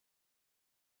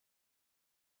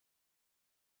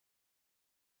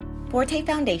Forte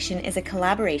Foundation is a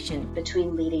collaboration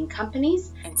between leading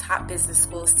companies and top business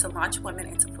schools to launch women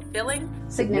into fulfilling,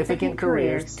 significant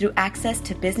careers through access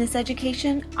to business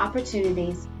education,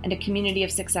 opportunities, and a community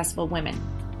of successful women.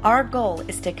 Our goal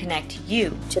is to connect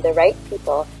you to the right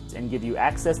people and give you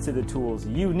access to the tools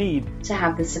you need to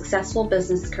have the successful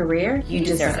business career you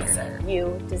deserve.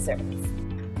 You deserve.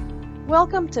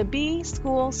 Welcome to B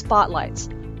School Spotlights,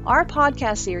 our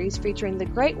podcast series featuring the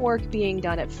great work being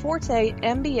done at Forte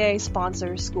MBA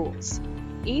sponsor schools.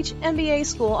 Each MBA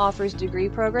school offers degree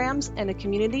programs and a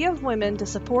community of women to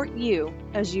support you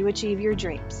as you achieve your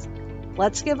dreams.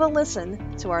 Let's give a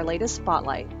listen to our latest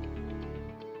spotlight.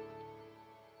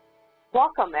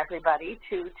 Welcome, everybody,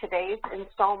 to today's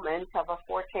installment of a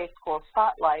Forte School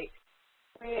Spotlight.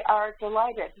 We are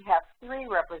delighted to have three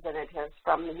representatives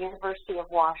from the University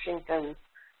of Washington's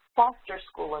Foster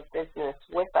School of Business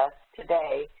with us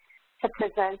today to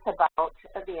present about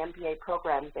the MBA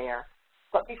program there.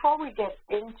 But before we get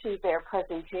into their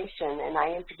presentation and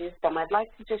I introduce them, I'd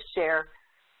like to just share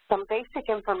some basic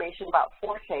information about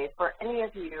Forte for any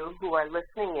of you who are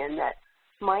listening in that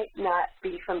might not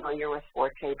be familiar with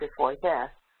Forte before this.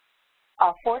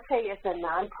 Forte is a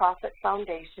nonprofit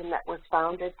foundation that was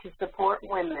founded to support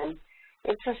women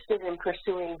interested in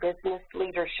pursuing business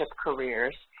leadership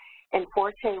careers. And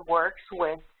Forte works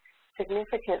with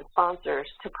significant sponsors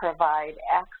to provide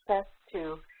access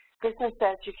to business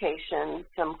education,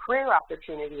 some career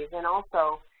opportunities, and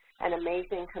also an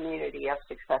amazing community of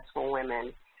successful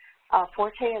women.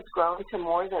 Forte has grown to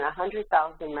more than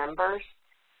 100,000 members.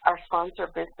 Our sponsor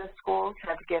business schools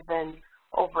have given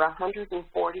over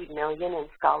 $140 million in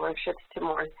scholarships to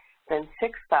more than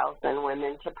 6,000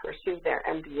 women to pursue their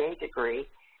MBA degree.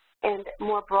 And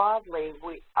more broadly,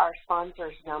 our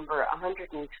sponsors number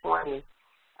 120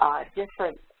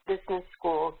 different business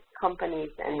schools,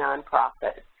 companies, and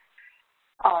nonprofits.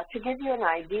 To give you an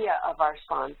idea of our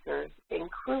sponsors,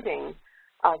 including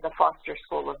the Foster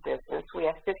School of Business, we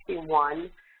have 51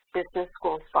 business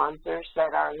school sponsors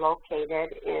that are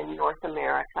located in North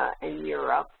America and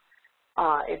Europe.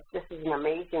 This is an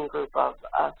amazing group of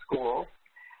schools.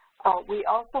 We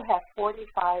also have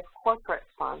 45 corporate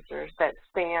sponsors that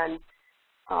span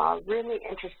really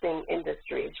interesting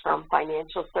industries, from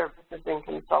financial services and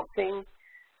consulting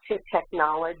to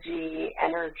technology,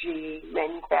 energy,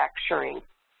 manufacturing.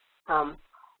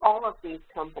 All of these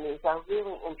companies are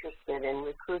really interested in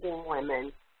recruiting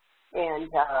women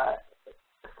and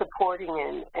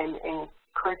supporting and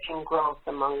encouraging growth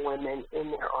among women in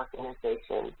their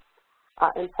organization.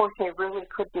 And Forte really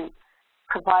couldn't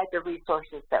provide the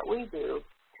resources that we do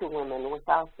to women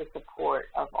without the support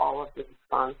of all of these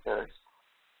sponsors.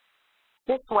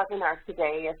 This webinar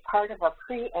today is part of a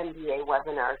pre-MBA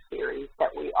webinar series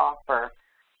that we offer.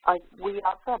 We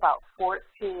offer about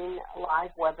 14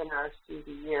 live webinars through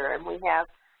the year, and we have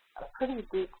a pretty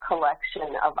deep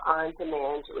collection of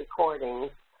on-demand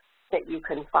recordings that you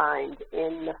can find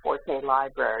in the Forte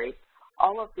library.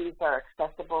 All of these are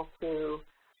accessible to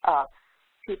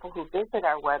people who visit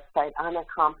our website on a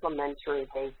complimentary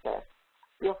basis.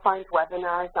 You'll find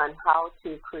webinars on how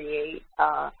to create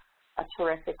a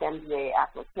terrific MBA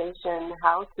application,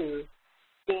 how to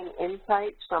gain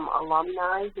insights from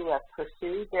alumni who have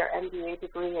pursued their MBA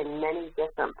degree in many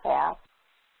different paths.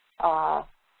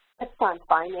 Tips on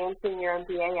financing your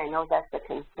MBA. I know that's a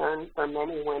concern for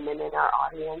many women in our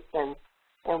audience, and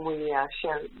we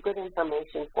share good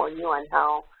information for you on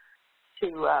how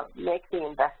to make the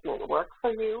investment work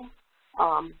for you,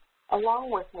 along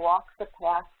with Walk the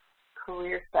Path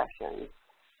career sessions,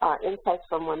 insights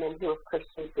from women who have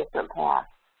pursued different paths.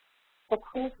 So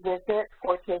please visit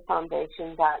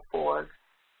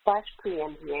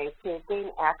fortefoundation.org/pre-MBA to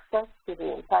gain access to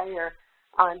the entire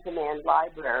on-demand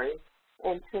library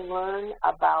and to learn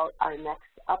about our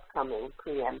next upcoming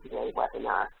pre-MBA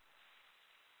webinar.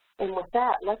 And with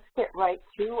that, let's get right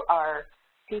to our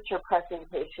feature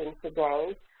presentation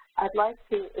today. I'd like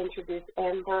to introduce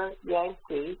Amber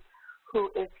Yancey, who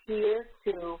is here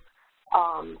to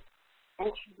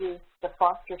introduce the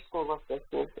Foster School of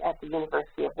Business at the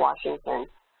University of Washington.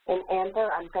 And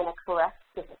Amber, I'm going to correct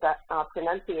the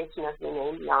pronunciation of your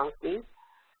name, Yancey,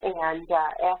 and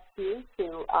ask you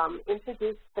to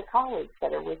introduce the colleagues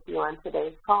that are with you on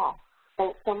today's call.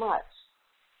 Thanks so much.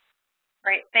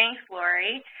 Great. Thanks,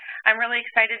 Lori. I'm really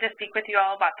excited to speak with you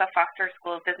all about the Foster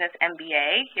School of Business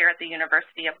MBA here at the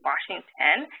University of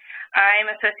Washington. I'm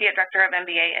Associate Director of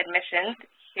MBA Admissions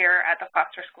here at the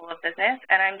Foster School of Business,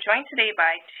 and I'm joined today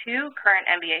by two current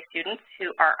MBA students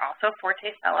who are also Forte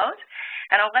Fellows,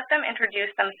 and I'll let them introduce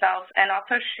themselves and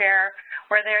also share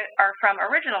where they are from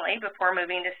originally before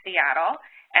moving to Seattle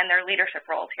and their leadership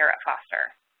roles here at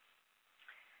Foster.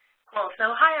 Cool.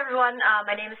 So hi, everyone.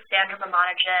 My name is Sandra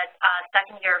Mamanajit,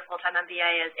 second year full-time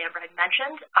MBA, as Amber had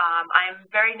mentioned. I'm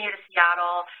very new to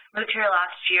Seattle, moved here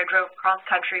last year, drove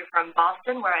cross-country from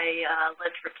Boston, where I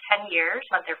lived for 10 years,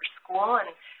 went there for school, and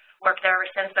worked there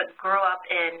ever since, but grew up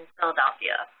in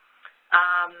Philadelphia.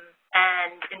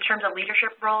 And in terms of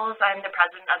leadership roles, I'm the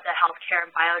president of the Healthcare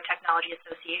and Biotechnology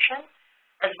Association,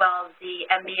 as well as the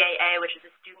MBAA, which is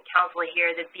the student council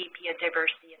here, the VP of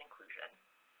Diversity and Inclusion.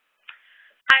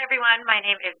 Hi, everyone. My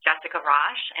name is Jessica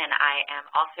Rosh, and I am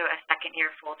also a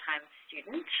second-year full-time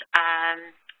student.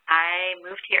 I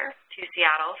moved here to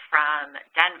Seattle from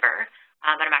Denver,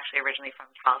 but I'm actually originally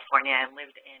from California and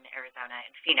lived in Arizona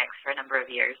and Phoenix for a number of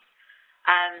years.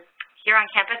 Here on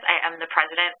campus, I am the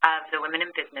president of the Women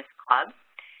in Business Club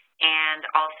and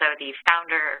also the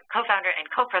founder, co-founder, and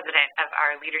co-president of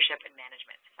our Leadership and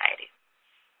Management Society.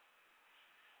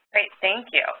 Great,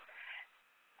 thank you.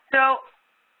 So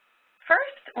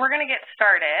first, we're going to get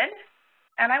started,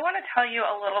 and I want to tell you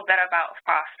a little bit about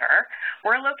Foster.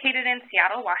 We're located in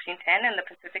Seattle, Washington, in the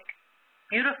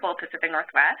beautiful Pacific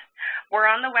Northwest. We're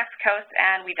on the West Coast,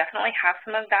 and we definitely have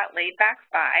some of that laid-back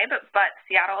vibe, but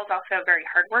Seattle is also very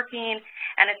hardworking,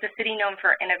 and it's a city known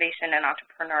for innovation and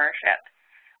entrepreneurship.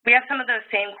 We have some of those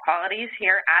same qualities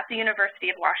here at the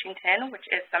University of Washington, which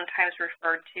is sometimes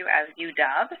referred to as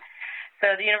UW.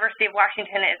 So the University of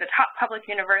Washington is a top public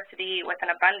university with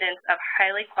an abundance of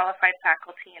highly qualified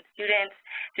faculty and students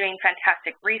doing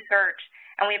fantastic research,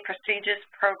 and we have prestigious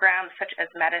programs such as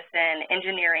medicine,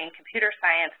 engineering, computer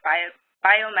science,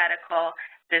 biomedical,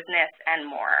 business, and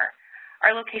more.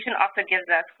 Our location also gives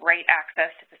us great access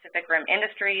to Pacific Rim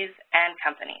industries and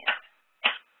companies.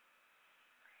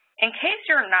 In case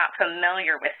you're not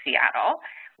familiar with Seattle,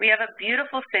 we have a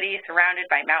beautiful city surrounded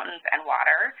by mountains and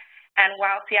water. And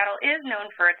while Seattle is known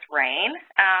for its rain,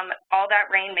 all that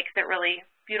rain makes it really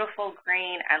beautiful,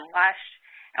 green, and lush,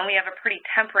 and we have a pretty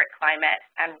temperate climate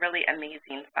and really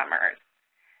amazing summers.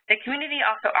 The community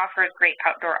also offers great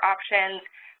outdoor options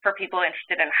for people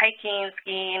interested in hiking,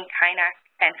 skiing,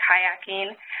 and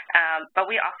kayaking,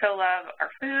 but we also love our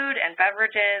food and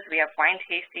beverages. We have wine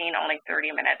tasting only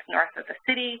 30 minutes north of the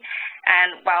city,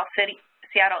 and while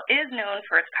Seattle is known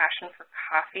for its passion for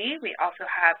coffee, we also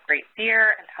have great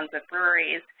beer and tons of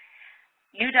breweries.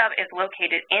 UW is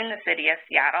located in the city of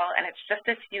Seattle, and it's just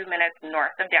a few minutes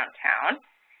north of downtown.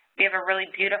 We have a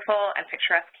really beautiful and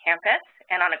picturesque campus,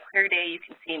 and on a clear day, you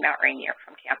can see Mount Rainier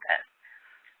from campus.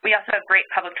 We also have great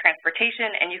public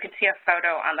transportation, and you can see a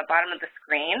photo on the bottom of the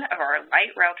screen of our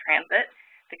light rail transit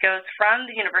that goes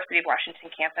from the University of Washington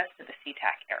campus to the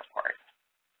SeaTac Airport.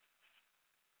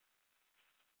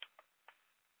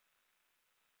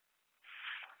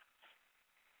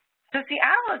 So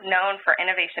Seattle is known for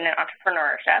innovation and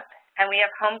entrepreneurship, and we have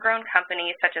homegrown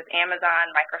companies such as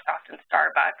Amazon, Microsoft, and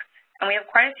Starbucks, and we have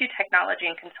quite a few technology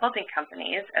and consulting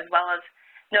companies, as well as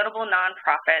notable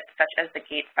nonprofits such as the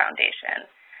Gates Foundation.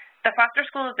 The Foster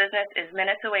School of Business is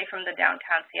minutes away from the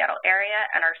downtown Seattle area,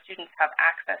 and our students have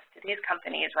access to these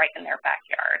companies right in their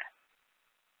backyard.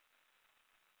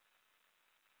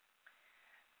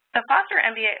 The Foster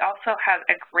MBA also has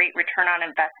a great return on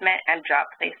investment and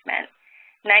job placement.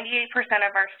 98%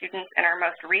 of our students in our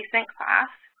most recent class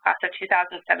of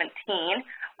 2017,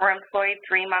 were employed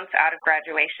 3 months out of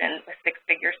graduation with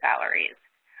six-figure salaries.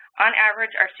 On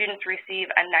average, our students receive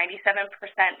a 97%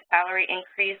 salary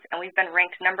increase, and we've been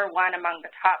ranked #1 among the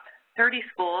top 30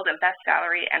 schools in best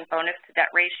salary and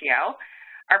bonus-to-debt ratio.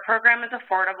 Our program is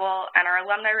affordable, and our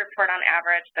alumni report on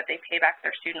average that they pay back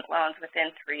their student loans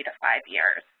within 3 to 5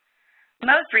 years.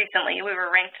 Most recently, we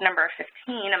were ranked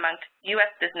 #15 amongst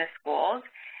U.S. business schools,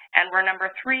 and we're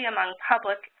 #3 among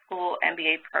public school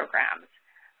MBA programs.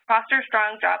 Foster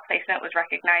Strong Job Placement was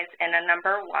recognized in a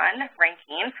 #1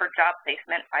 ranking for job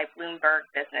placement by Bloomberg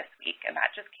Business Week, and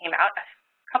that just came out a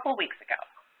couple weeks ago.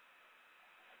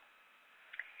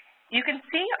 You can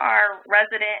see our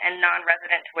resident and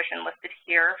non-resident tuition listed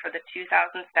here for the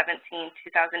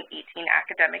 2017-2018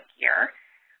 academic year.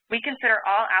 We consider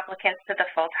all applicants to the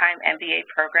full-time MBA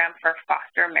program for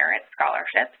Foster Merit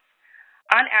Scholarships.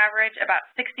 On average, about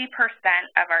 60%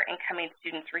 of our incoming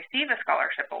students receive a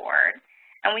scholarship award,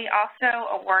 and we also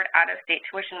award out-of-state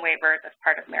tuition waivers as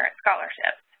part of Merit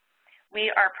Scholarships.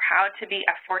 We are proud to be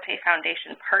a Forte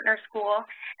Foundation partner school,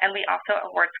 and we also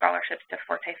award scholarships to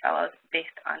Forte Fellows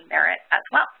based on merit as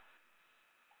well.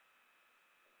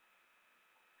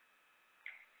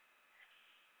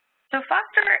 So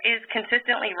Foster is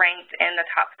consistently ranked in the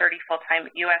top 30 full-time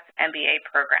U.S. MBA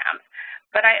programs,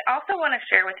 but I also want to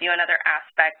share with you another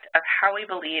aspect of how we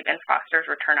believe in Foster's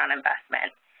return on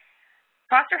investment.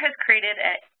 Foster has created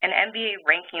an MBA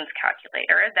rankings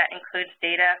calculator that includes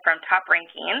data from top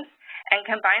rankings and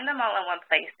combine them all in one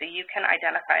place so you can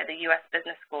identify the U.S.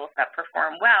 business schools that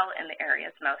perform well in the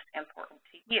areas most important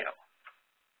to you.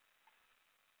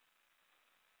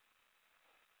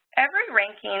 Every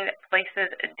ranking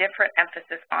places a different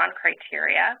emphasis on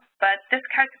criteria, but this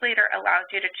calculator allows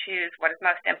you to choose what is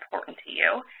most important to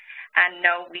you. And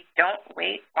no, we don't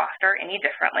weight Foster any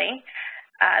differently.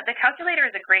 The calculator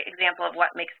is a great example of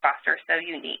what makes Foster so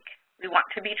unique. We want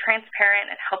to be transparent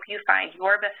and help you find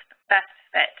your best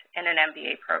fit in an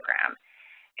MBA program.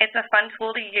 It's a fun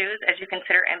tool to use as you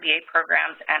consider MBA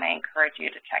programs, and I encourage you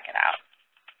to check it out.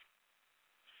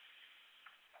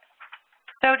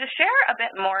 So to share a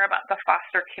bit more about the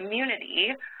Foster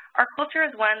community, our culture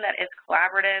is one that is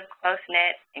collaborative,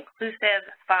 close-knit, inclusive,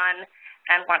 fun,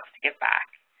 and wants to give back.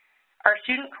 Our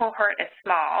student cohort is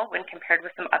small when compared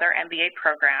with some other MBA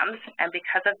programs, and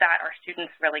because of that, our students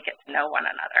really get to know one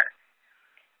another.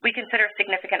 We consider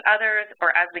significant others, or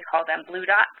as we call them, blue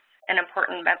dots, an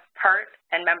important part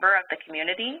and member of the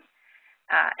community.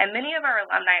 And many of our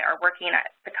alumni are working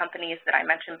at the companies that I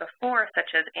mentioned before,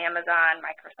 such as Amazon,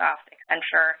 Microsoft,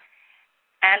 Accenture.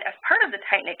 And as part of the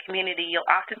tight-knit community, you'll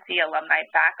often see alumni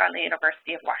back on the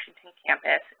University of Washington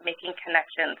campus, making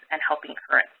connections and helping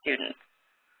current students.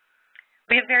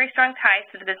 We have very strong ties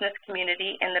to the business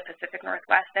community in the Pacific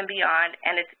Northwest and beyond,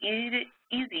 and it's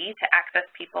easy to access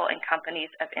people and companies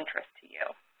of interest to you.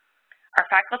 Our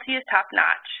faculty is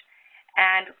top-notch,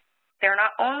 and they're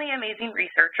not only amazing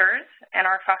researchers, and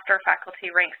our Foster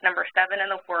faculty ranks number 7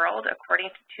 in the world according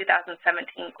to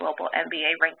 2017 Global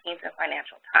MBA Rankings in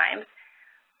Financial Times.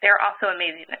 They're also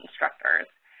amazing instructors.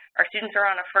 Our students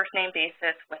are on a first-name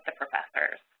basis with the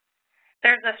professors.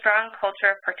 There's a strong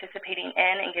culture of participating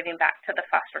in and giving back to the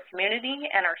Foster community,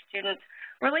 and our students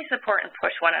really support and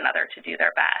push one another to do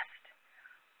their best.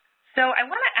 So I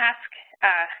want to ask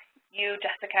you,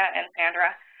 Jessica and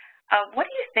Sandra, what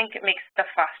do you think makes the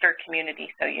Foster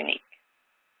community so unique?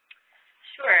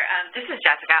 Sure. This is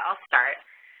Jessica. I'll start.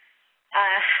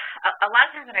 A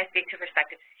lot of times when I speak to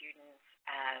prospective students,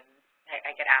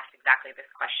 I get asked exactly this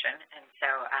question, and so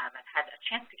I've had a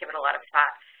chance to give it a lot of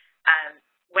thought.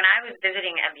 When I was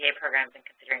visiting MBA programs and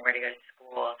considering where to go to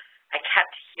school, I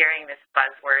kept hearing this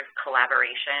buzzword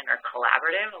collaboration or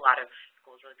collaborative. A lot of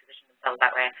schools really position themselves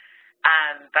that way.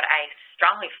 But I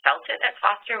strongly felt it at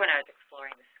Foster when I was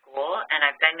exploring the school, and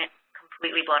I've been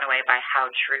completely blown away by how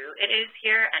true it is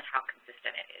here and how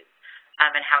consistent it is,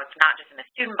 and how it's not just in the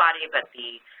student body, but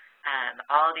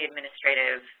all the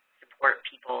administrative support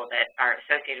people that are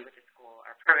associated with the school,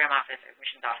 our program office, our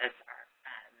admissions office, our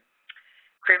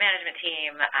career management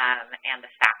team, and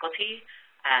the faculty.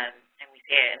 And we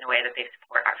see it in the way that they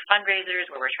support our fundraisers,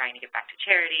 where we're trying to give back to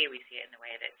charity. We see it in the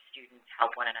way that students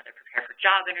help one another prepare for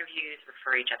job interviews,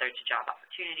 refer each other to job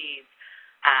opportunities,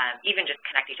 even just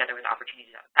connect each other with opportunities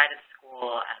outside of the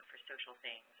school for social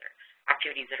things or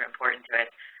activities that are important to us.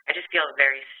 I just feel a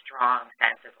very strong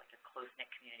sense of like a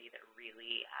close-knit community that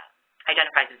really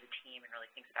identifies as a team and really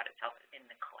thinks about itself in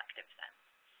the collective sense.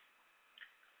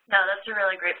 No, that's a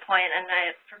really great point. And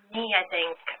for me, I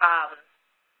think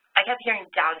I kept hearing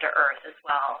down to earth as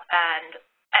well. And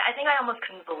I think I almost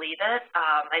couldn't believe it.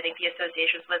 I think the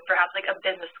associations with perhaps like a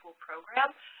business school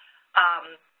program.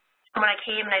 When I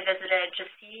came and I visited,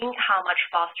 just seeing how much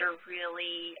Foster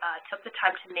really took the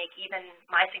time to make even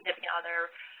my significant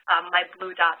other, my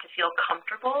blue dot, to feel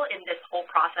comfortable in this whole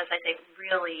process, I think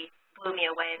really blew me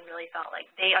away and really felt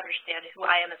like they understand who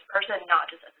I am as a person,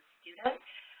 not just as a student.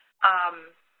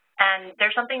 And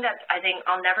there's something that I think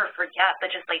I'll never forget, but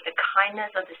just like the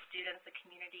kindness of the students, the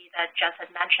community that Jess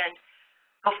had mentioned.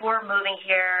 Before moving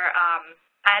here, I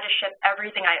had to ship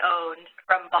everything I owned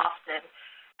from Boston.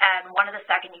 And one of the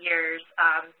second years,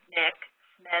 Nick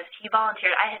Smith, he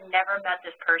volunteered. I had never met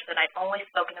this person. I'd only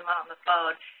spoken to him on the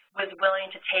phone, was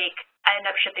willing to take, I ended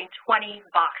up shipping 20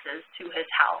 boxes to his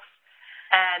house.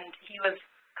 And he was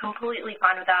completely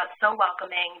fine with that, so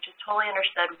welcoming, just totally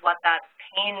understood what that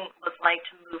pain was like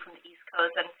to move from the East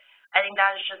Coast. And I think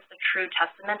that is just a true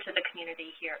testament to the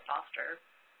community here at Foster.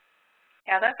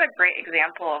 Yeah, that's a great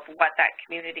example of what that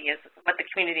community is, what the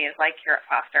community is like here at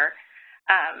Foster.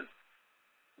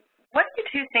 What do you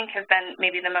two think has been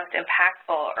maybe the most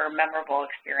impactful or memorable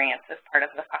experience as part of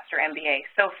the Foster MBA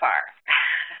so far?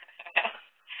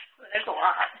 There's a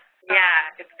lot.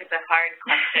 Yeah, it's a hard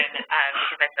question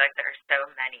because I feel like there are so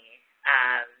many.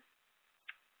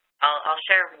 I'll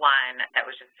share one that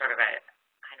was just sort of a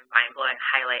kind of mind-blowing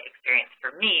highlight experience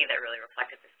for me that really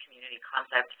reflected this community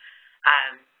concept.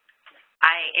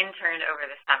 I interned over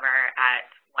the summer at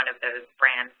one of those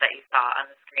brands that you saw on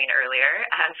the screen earlier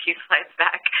a few slides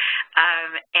back,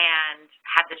 and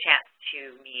had the chance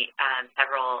to meet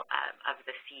several of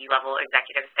the C-level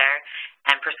executives there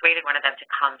and persuaded one of them to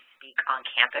come speak on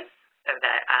campus so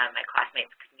that my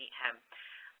classmates could meet him.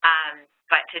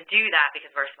 But to do that, because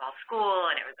we're a small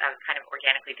school and I was kind of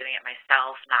organically doing it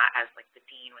myself, not as like the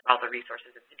dean with all the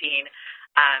resources of the dean,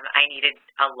 I needed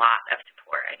a lot of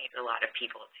support. I needed a lot of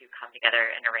people to come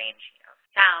together and arrange,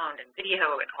 sound and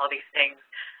video and all these things.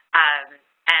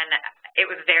 And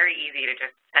it was very easy to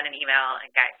just send an email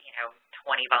and get,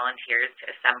 20 volunteers to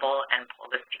assemble and pull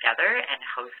this together and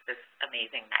host this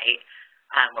amazing night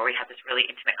where we had this really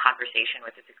intimate conversation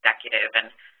with this executive and,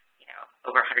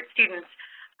 over 100 students.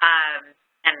 Of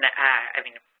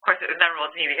course, it was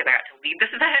memorable to me because I got to lead this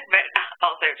event, but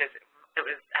also just it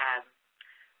was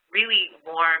really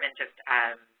warm and just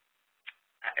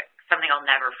something I'll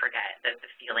never forget, the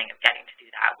feeling of getting to do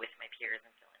that with my peers and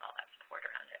feeling all that support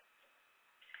around it.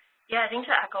 Yeah, I think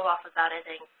to echo off of that, I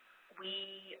think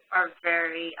we are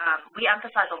we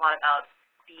emphasize a lot about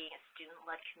being a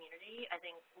student-led community. I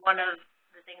think one of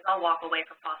the things I'll walk away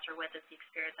from Foster with is the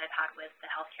experience I've had with the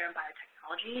Healthcare and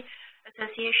Biotechnology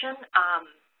Association.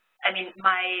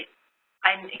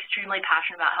 I'm extremely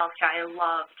passionate about healthcare. I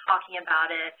love talking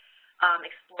about it,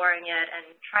 exploring it,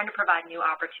 and trying to provide new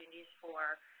opportunities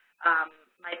for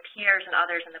my peers and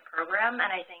others in the program.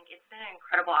 And I think it's been an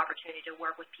incredible opportunity to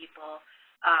work with people,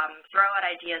 throw out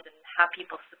ideas and have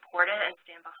people support it and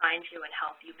stand behind you and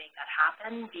help you make that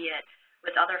happen, be it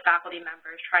with other faculty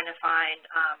members trying to find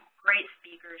great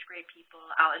speakers, great people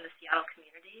out in the Seattle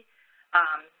community,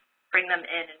 bring them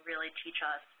in and really teach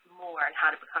us more on how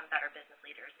to become better business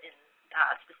leaders in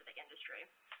that specific industry.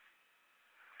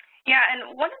 Yeah,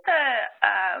 and one of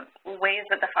the ways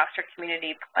that the Foster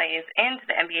community plays into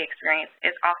the MBA experience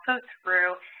is also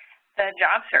through the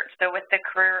job search. So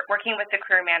working with the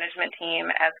career management team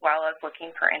as well as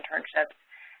looking for internships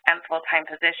and full-time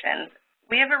positions.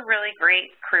 We have a really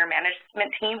great career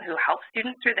management team who helps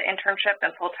students through the internship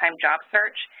and full-time job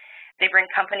search. They bring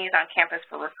companies on campus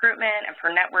for recruitment and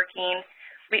for networking.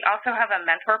 We also have a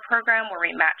mentor program where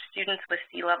we match students with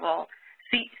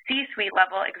C-suite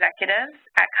level executives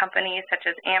at companies such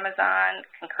as Amazon,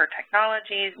 Concur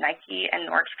Technologies, Nike, and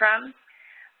Nordstrom.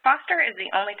 Foster is the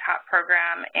only top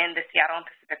program in the Seattle and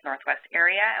Pacific Northwest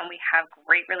area, and we have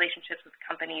great relationships with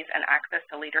companies and access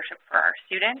to leadership for our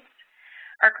students.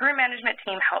 Our career management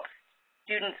team helps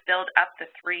students build up the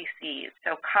 3 C's,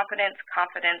 so competence,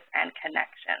 confidence, and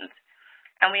connections.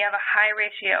 And we have a high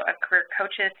ratio of career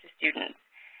coaches to students.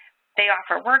 They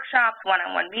offer workshops,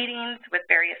 one-on-one meetings with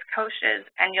various coaches,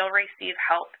 and you'll receive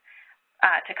help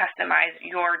to customize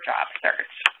your job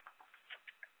search.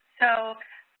 So,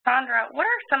 Sandra, what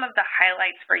are some of the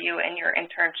highlights for you in your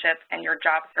internship and your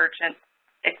job search, and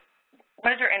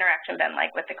what has your interaction been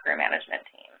like with the career management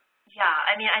team? Yeah,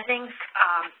 I think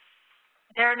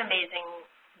they're an amazing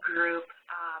group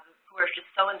who are just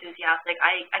so enthusiastic.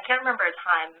 I can't remember a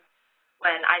time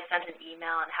when I sent an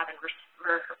email and haven't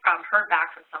heard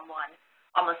back from someone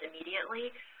almost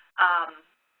immediately.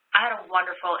 I had a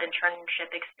wonderful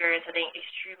internship experience, I think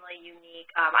extremely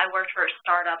unique. I worked for a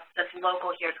startup that's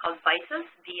local here. It's called Vicis,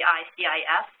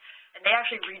 V-I-C-I-S, and they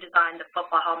actually redesigned the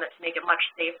football helmet to make it much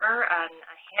safer, and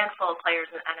a handful of players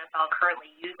in the NFL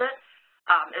currently use it.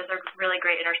 It was a really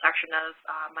great intersection of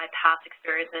my past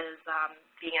experiences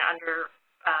being an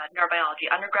neurobiology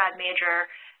undergrad major,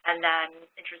 and then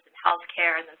interest in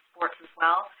healthcare and then sports as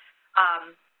well.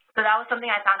 So that was something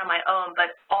I found on my own,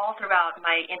 but all throughout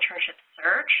my internship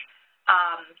search,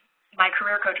 my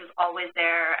career coach was always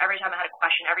there. Every time I had a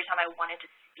question, every time I wanted to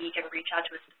speak and reach out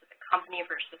to a specific company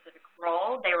for a specific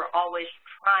role, they were always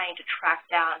trying to track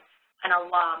down an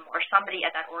alum or somebody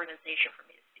at that organization for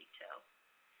me to speak to.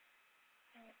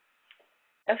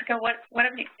 Jessica, what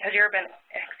has your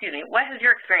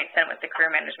experience been with the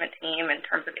career management team in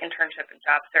terms of internship and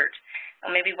job search?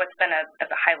 And maybe what's been a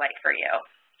highlight for you?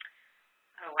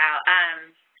 Oh, wow.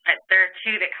 There are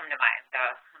 2 that come to mind, so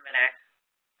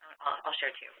I'll share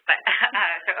 2. But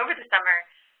so over the summer,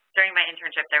 during my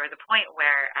internship, there was a point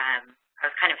where I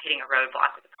was kind of hitting a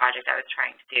roadblock with the project I was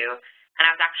trying to do, and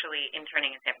I was actually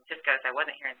interning in San Francisco, so I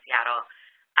wasn't here in Seattle.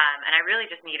 And I really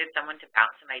just needed someone to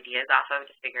bounce some ideas off of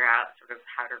to figure out sort of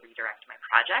how to redirect my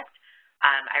project.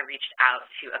 I reached out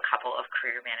to a couple of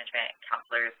career management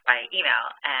counselors by email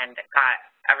and got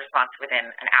a response within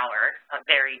an hour, a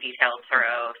very detailed,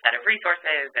 thorough set of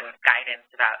resources and guidance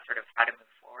about sort of how to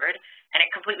move forward. And it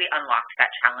completely unlocked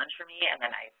that challenge for me, and then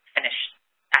I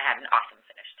had an awesome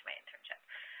finish to my internship.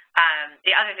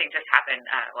 The other thing just happened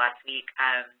last week.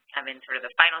 I'm in sort of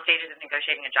the final stages of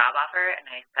negotiating a job offer, and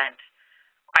I spent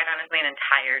quite honestly an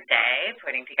entire day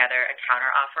putting together a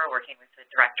counteroffer, working with the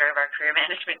director of our career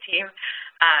management team.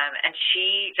 And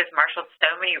she just marshaled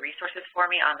so many resources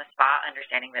for me on the spot,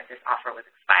 understanding that this offer was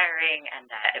expiring and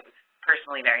that it was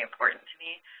personally very important to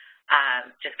me.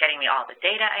 Just getting me all the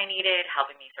data I needed,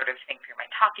 helping me sort of think through my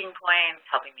talking points,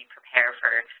 helping me prepare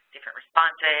for different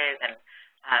responses, and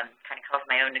kind of come up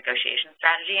with my own negotiation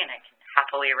strategy. And I can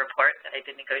happily report that I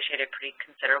did negotiate a pretty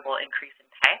considerable increase in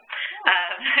pay.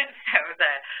 So it was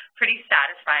a pretty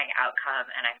satisfying outcome,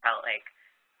 and I felt like,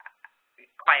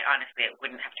 quite honestly, it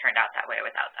wouldn't have turned out that way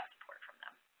without that support from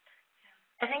them.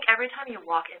 I think every time you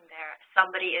walk in there,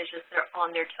 somebody is just on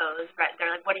their toes. Right?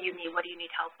 They're like, what do you need? What do you need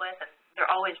help with? And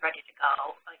they're always ready to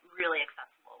go, like really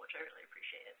accessible, which I really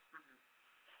appreciated.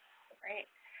 Great.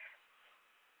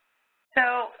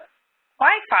 So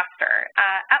why Foster?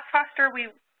 At Foster,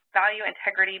 we value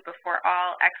integrity before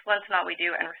all, excellence in all we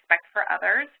do, and respect for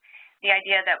others, the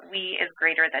idea that we is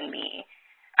greater than me.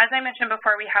 As I mentioned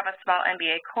before, we have a small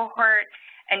MBA cohort,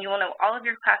 and you will know all of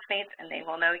your classmates, and they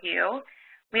will know you.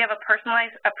 We have a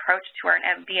personalized approach to our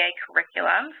MBA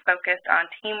curriculum focused on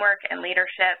teamwork and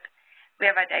leadership. We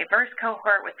have a diverse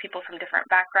cohort with people from different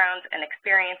backgrounds and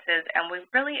experiences, and we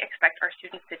really expect our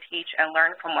students to teach and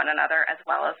learn from one another as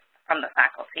well as from the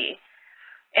faculty.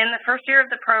 In the first year of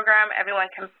the program,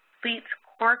 everyone completes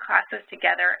core classes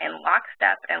together in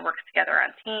lockstep and works together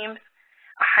on teams.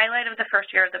 A highlight of the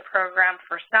first year of the program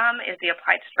for some is the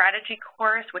Applied Strategy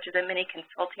course, which is a mini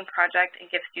consulting project and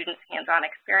gives students hands-on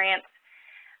experience.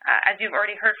 As you've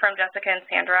already heard from Jessica and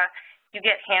Sandra, you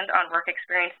get hands-on work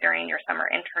experience during your summer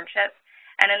internship.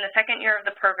 And in the second year of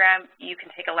the program, you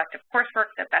can take elective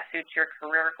coursework that best suits your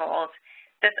career goals.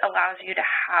 This allows you to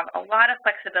have a lot of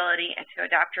flexibility and to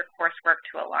adapt your coursework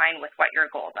to align with what your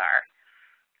goals are.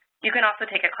 You can also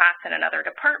take a class in another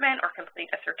department or complete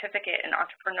a certificate in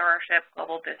entrepreneurship,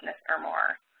 global business, or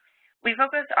more. We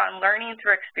focus on learning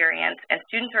through experience, and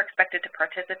students are expected to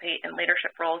participate in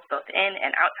leadership roles both in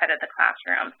and outside of the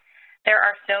classroom. There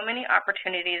are so many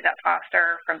opportunities at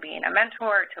Foster, from being a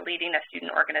mentor to leading a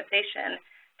student organization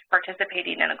to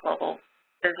participating in a global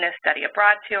business study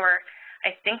abroad tour.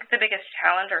 I think the biggest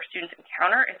challenge our students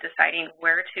encounter is deciding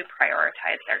where to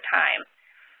prioritize their time.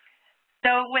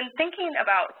 So when thinking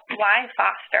about why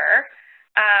Foster,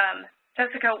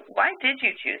 Jessica, why did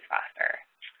you choose Foster?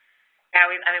 Yeah,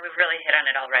 we've really hit on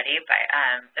it already, but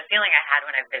the feeling I had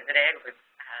when I visited was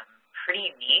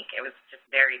pretty unique. It was just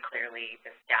very clearly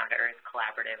this down-to-earth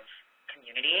collaborative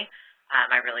community.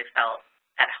 I really felt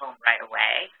at home right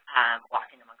away,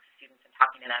 walking amongst the students and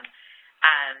talking to them.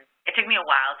 It took me a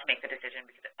while to make the decision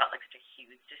because it felt like such a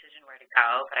huge decision where to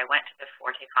go, but I went to the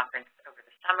Forte conference over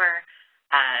the summer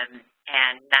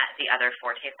and met the other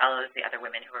Forte fellows, the other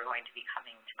women who were going to be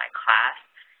coming to my class,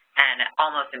 and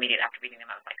almost immediately after meeting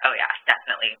them, I was like, oh yeah,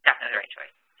 definitely the right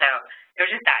choice. So it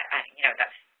was just that,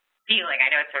 that feeling. I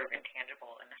know it's sort of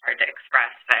intangible and hard to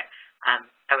express, but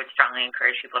I would strongly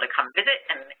encourage people to come visit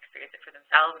and experience it for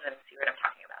themselves and see what I'm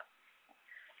talking about.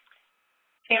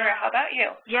 Sandra, how about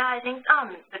you? Yeah, I think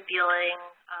the feeling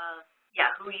of,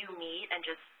 who you meet and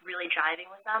just really jiving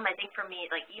with them. I think for me,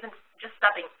 like even just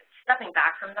stepping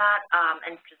back from that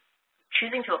and just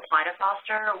choosing to apply to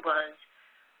Foster was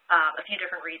a few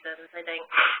different reasons. I think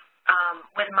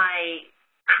with my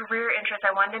career interest,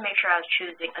 I wanted to make sure I was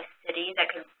choosing a city that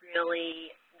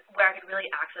where I could really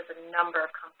access a number of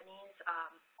companies,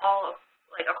 all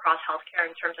like across healthcare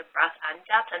in terms of breadth and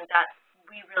depth, and that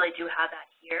we really do have that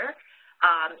here.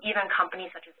 Even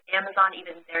companies such as Amazon,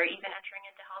 they're entering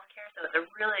into healthcare, so it's a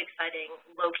really exciting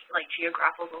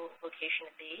geographical location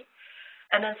to be.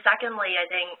 And then secondly, I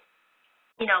think,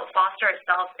 Foster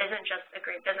itself isn't just a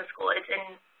great business school. It's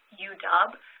in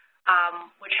UW,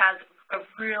 which has a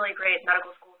really great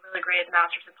medical school, really great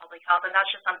master's in public health, and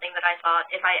that's just something that I thought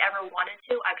if I ever wanted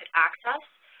to, I could access.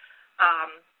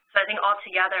 So I think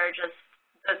altogether, just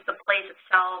the place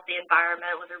itself, the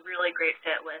environment was a really great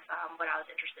fit with what I was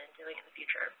interested in doing in the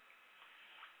future.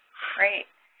 Great.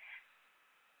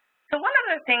 So one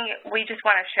other thing we just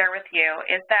want to share with you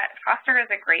is that Foster is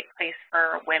a great place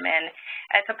for women.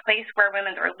 It's a place where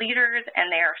women are leaders and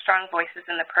they are strong voices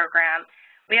in the program.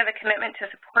 We have a commitment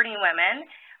to supporting women.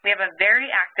 We have a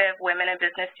very active women in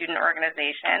business student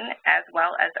organization, as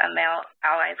well as a male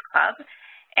allies club.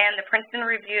 And the Princeton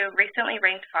Review recently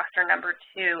ranked Foster #2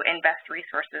 in best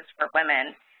resources for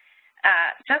women.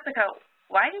 Jessica,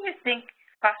 why do you think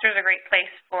Foster is a great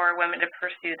place for women to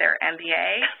pursue their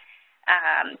MBA?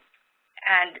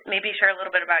 And maybe share a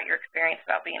little bit about your experience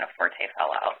about being a Forte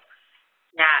Fellow.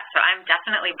 Yeah, so I'm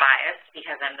definitely biased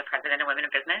because I'm the president of Women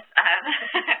in Business.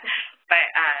 But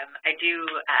I do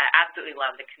absolutely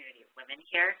love the community of women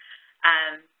here.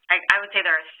 I would say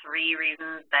there are 3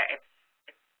 reasons that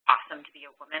it's awesome to be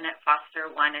a woman at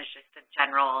Foster. One is just the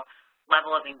general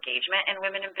level of engagement in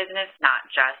women in business, not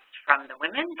just from the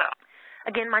women, but...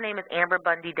 Again, my name is Amber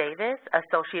Bundy Davis,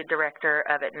 Associate Director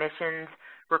of Admissions,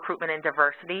 Recruitment, and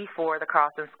Diversity for the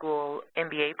Carlson School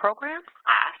MBA program.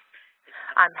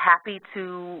 I'm happy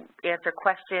to answer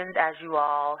questions as you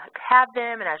all have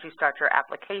them and as you start your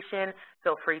application.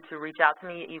 Feel free to reach out to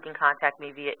me. You can contact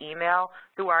me via email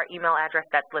through our email address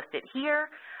that's listed here.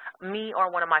 Me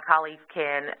or one of my colleagues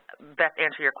can best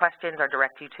answer your questions or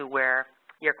direct you to where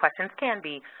your questions can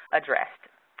be addressed.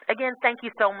 Again, thank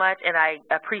you so much, and I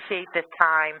appreciate this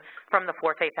time from the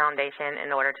Forte Foundation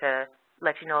in order to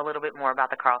let you know a little bit more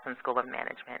about the Carlson School of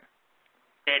Management.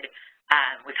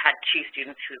 We've had 2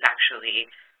 students who've actually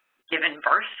given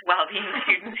birth while being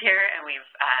students here, and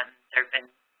there have been,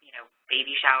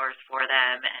 baby showers for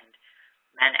them, and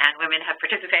men and women have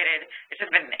participated. It's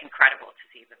just been incredible to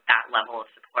see that level of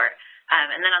support.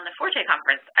 And then on the Forte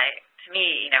conference, to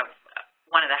me,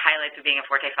 one of the highlights of being a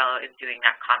Forte Fellow is doing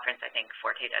that conference. I think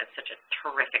Forte does such a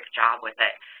terrific job with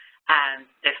it.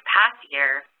 This past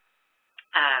year,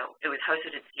 it was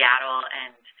hosted in Seattle,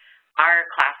 and our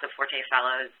class of Forte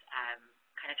Fellows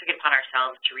kind of took it upon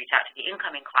ourselves to reach out to the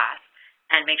incoming class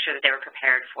and make sure that they were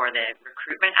prepared for the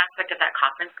recruitment aspect of that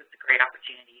conference, because it's a great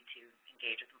opportunity to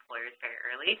engage with employers very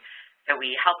early. So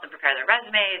we helped them prepare their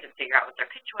resumes and figure out what their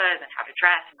pitch was and how to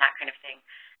dress and that kind of thing.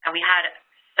 And we had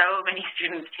so many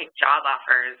students take job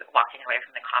offers walking away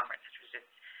from the conference, which was just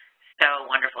so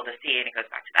wonderful to see, and it goes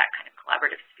back to that kind of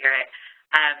collaborative spirit.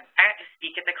 I got to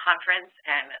speak at the conference,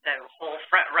 and the whole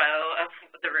front row of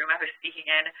the room I was speaking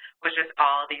in was just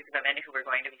all these women who were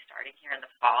going to be starting here in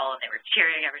the fall, and they were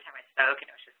cheering every time I spoke,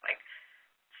 and it was just like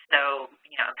so,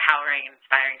 empowering and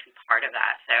inspiring to be part of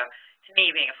that. So to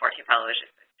me, being a Forte Fellow is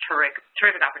just a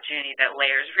terrific opportunity that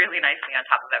layers really nicely on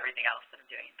top of everything else that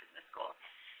I'm doing in business school.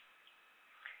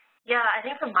 Yeah, I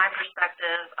think from my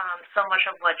perspective, so much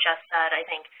of what Jess said, I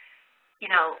think,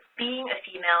 being a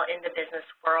female in the business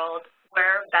world,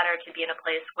 we're better to be in a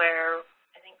place where,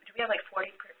 I think, do we have like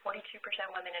 42%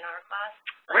 women in our class?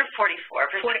 We're 44%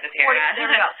 this year.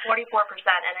 There we go, 44%.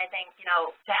 And I think,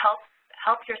 to help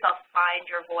yourself find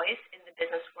your voice in the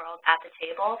business world at the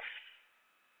table,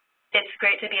 it's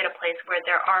great to be in a place where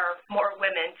there are more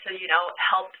women to,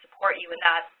 help support you in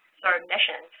that sort of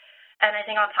mission. And I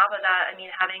think on top of that,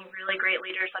 having really great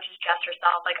leaders such as Jess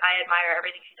herself, I admire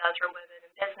everything she does for women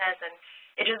in business, and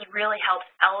it just really helps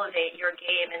elevate your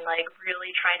game and, really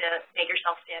trying to make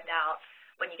yourself stand out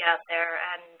when you get out there.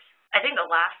 And I think the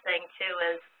last thing, too,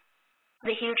 is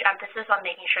the huge emphasis on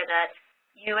making sure that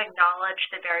you acknowledge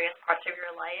the various parts of your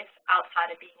life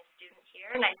outside of being a student here.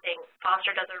 And I think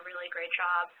Foster does a really great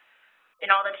job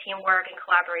in all the teamwork and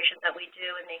collaborations that we do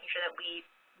and making sure that we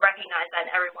recognize that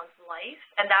in everyone's life,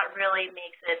 and that really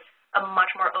makes it a much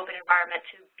more open environment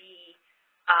to be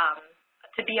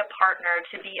a partner,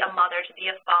 to be a mother, to be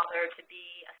a father, to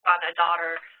be a son, a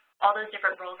daughter, all those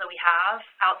different roles that we have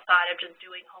outside of just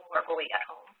doing homework when we get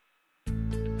home.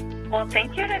 Well,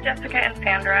 thank you to Jessica and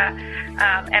Sandra,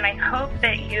 and I hope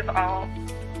that you've all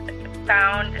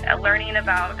found learning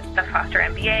about the Foster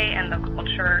MBA and the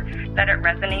culture that it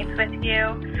resonates with you.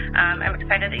 I'm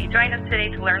excited that you joined us today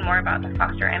to learn more about the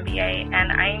Foster MBA,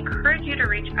 and I encourage you to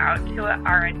reach out to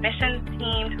our admissions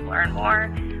team to learn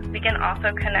more. We can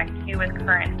also connect you with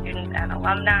current students and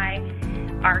alumni.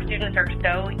 Our students are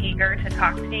so eager to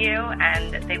talk to you,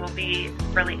 and they will be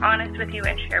really honest with you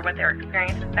and share what their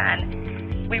experience has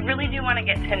been. We really do want to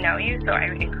get to know you, so I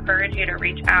encourage you to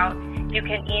reach out. You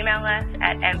can email us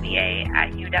at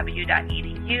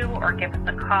mba@uw.edu or give us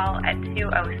a call at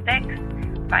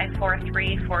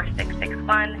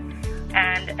 206-543-4661.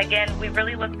 And again, we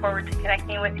really look forward to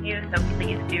connecting with you, so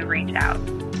please do reach out.